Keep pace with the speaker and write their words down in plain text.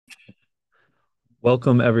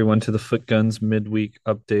Welcome everyone to the Footguns Midweek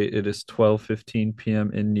Update. It is 12:15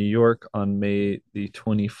 p.m. in New York on May the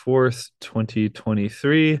 24th,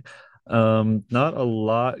 2023. Not a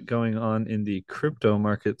lot going on in the crypto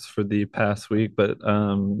markets for the past week, but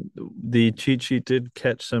the cheat sheet did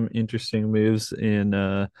catch some interesting moves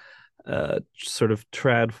in sort of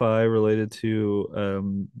TradFi related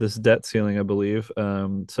to this debt ceiling, I believe.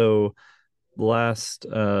 So last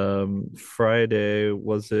Friday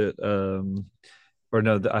was it or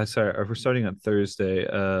no, I sorry, we're starting on Thursday.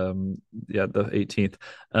 Yeah, the 18th.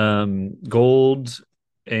 Gold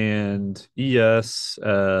and ES,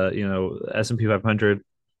 S&P 500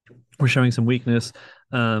 were showing some weakness,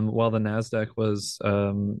 while the Nasdaq was,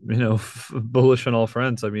 bullish on all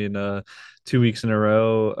fronts. I mean, 2 weeks in a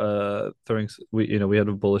row, we had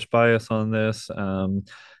a bullish bias on this.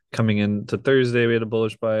 Coming into Thursday, we had a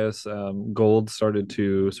bullish bias. Gold started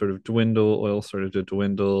to sort of dwindle, oil started to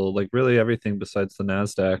dwindle, like really everything besides the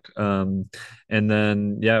Nasdaq. And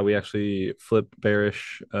then yeah, we actually flipped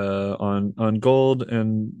bearish on gold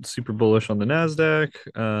and super bullish on the Nasdaq.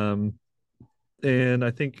 And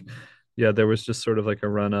I think, yeah, there was just sort of like a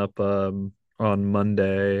run up on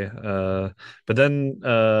Monday. But then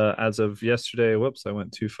as of yesterday, whoops, I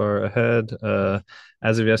went too far ahead.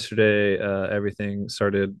 As of yesterday, everything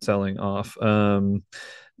started selling off.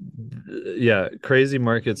 Yeah, crazy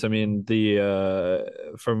markets. I mean, the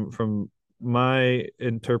from my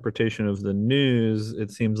interpretation of the news, it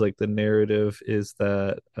seems like the narrative is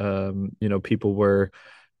that people were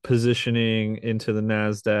positioning into the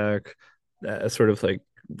Nasdaq, sort of like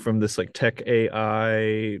from this like tech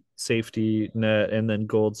AI safety net, and then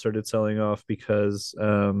gold started selling off because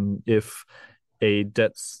if a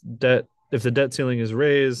debt if the debt ceiling is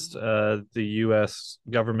raised, the U.S.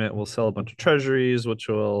 government will sell a bunch of treasuries, which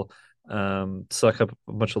will suck up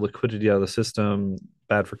a bunch of liquidity out of the system.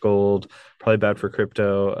 Bad for gold, probably bad for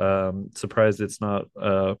crypto. Surprised it's not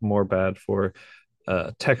more bad for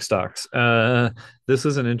tech stocks. This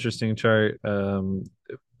is an interesting chart.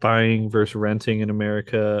 Buying versus renting in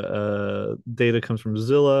America. Data comes from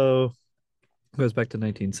Zillow, goes back to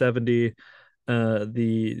 1970.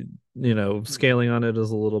 The scaling on it is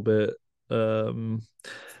a little bit um,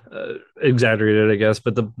 exaggerated, I guess,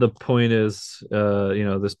 but the point is,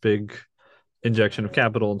 this big injection of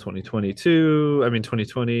capital in 2022. I mean,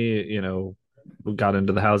 2020. Got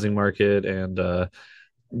into the housing market, and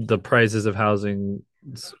the prices of housing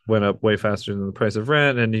went up way faster than the price of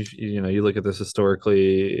rent. And you look at this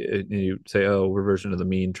historically, and you say, oh, reversion to the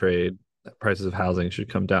mean trade, prices of housing should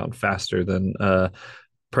come down faster than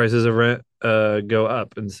prices of rent go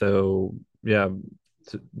up. And so yeah,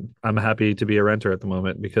 I'm happy to be a renter at the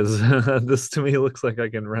moment because this to me looks like I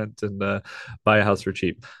can rent and buy a house for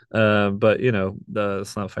cheap. But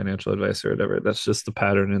it's not financial advice or whatever. That's just the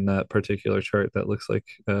pattern in that particular chart that looks like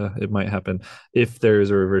it might happen if there is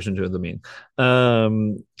a reversion to the mean.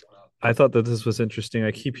 I thought that this was interesting.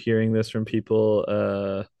 I keep hearing this from people.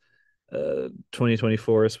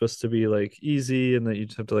 2024 is supposed to be like easy, and that you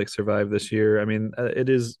just have to like survive this year. I mean, it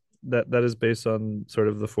is that is based on sort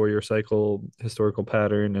of the 4-year cycle historical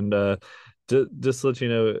pattern. And just to let you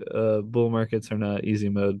know, bull markets are not easy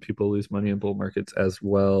mode. People lose money in bull markets as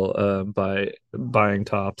well, by buying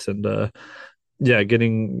tops, and yeah,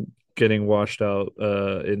 getting washed out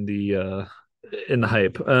in the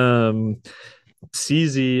hype.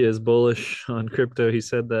 CZ is bullish on crypto. He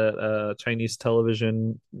said that Chinese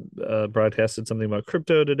television broadcasted something about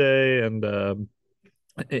crypto today, and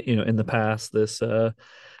in the past,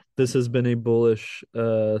 this has been a bullish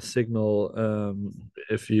signal.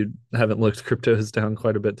 If you haven't looked, crypto is down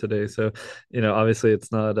quite a bit today. So, obviously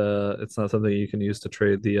it's not something you can use to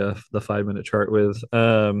trade the 5-minute chart with.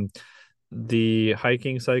 The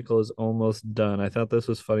hiking cycle is almost done. I thought this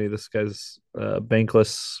was funny. This guy's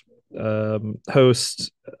bankless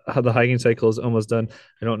host, how the hiking cycle is almost done.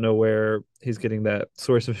 I don't know where he's getting that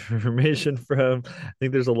source of information from. I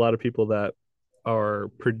think there's a lot of people that are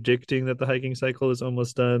predicting that the hiking cycle is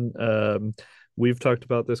almost done. We've talked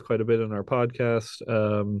about this quite a bit in our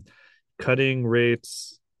podcast. Cutting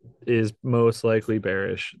rates is most likely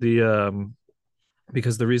bearish.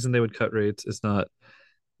 Because the reason they would cut rates is not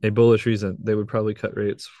a bullish reason. They would probably cut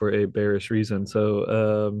rates for a bearish reason.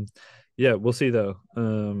 So yeah, we'll see though.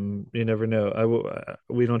 You never know.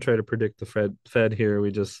 We don't try to predict the Fed here. We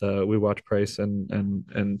just we watch price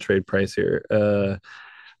and trade price here.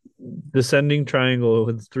 Descending triangle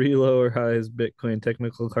with 3 lower highs. Bitcoin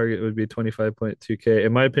technical target would be 25.2K.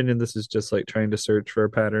 In my opinion, this is just like trying to search for a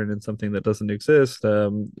pattern in something that doesn't exist.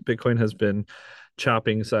 Bitcoin has been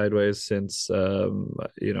chopping sideways since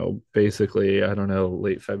basically I don't know,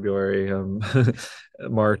 late February,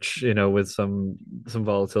 March, with some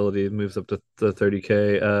volatility. It moves up to the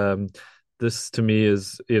 30K. This to me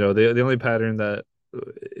is, the only pattern that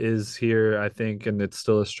is here, I think, and it's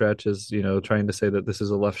still a stretch, is, trying to say that this is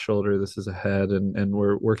a left shoulder, this is a head, and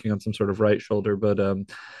we're working on some sort of right shoulder. But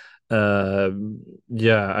uh,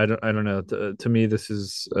 yeah, I don't know. To me, this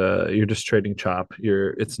is, you're just trading chop.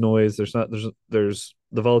 It's noise. There's the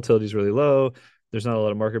volatility is really low. There's not a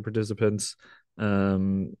lot of market participants.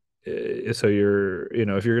 So if you're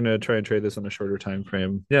gonna try and trade this on a shorter time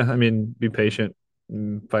frame, yeah, I mean, be patient,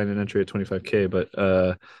 find an entry at 25K, but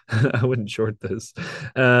I wouldn't short this.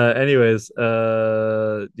 Anyways,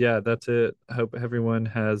 yeah, that's it. I hope everyone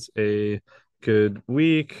has a good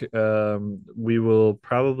week. We will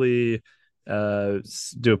probably do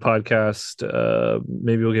a podcast.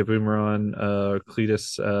 Maybe we'll get Boomer on,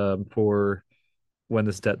 Cletus, for when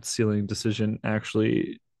this debt ceiling decision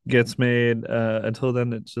actually gets made. Until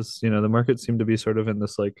then, it's just, the markets seem to be sort of in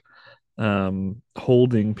this like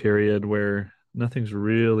holding period where nothing's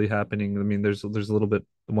really happening. I mean, there's a little bit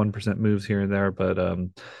 1% moves here and there, but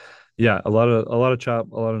yeah, a lot of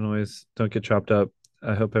chop, a lot of noise. Don't get chopped up.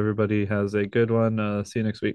 I hope everybody has a good one. See you next week.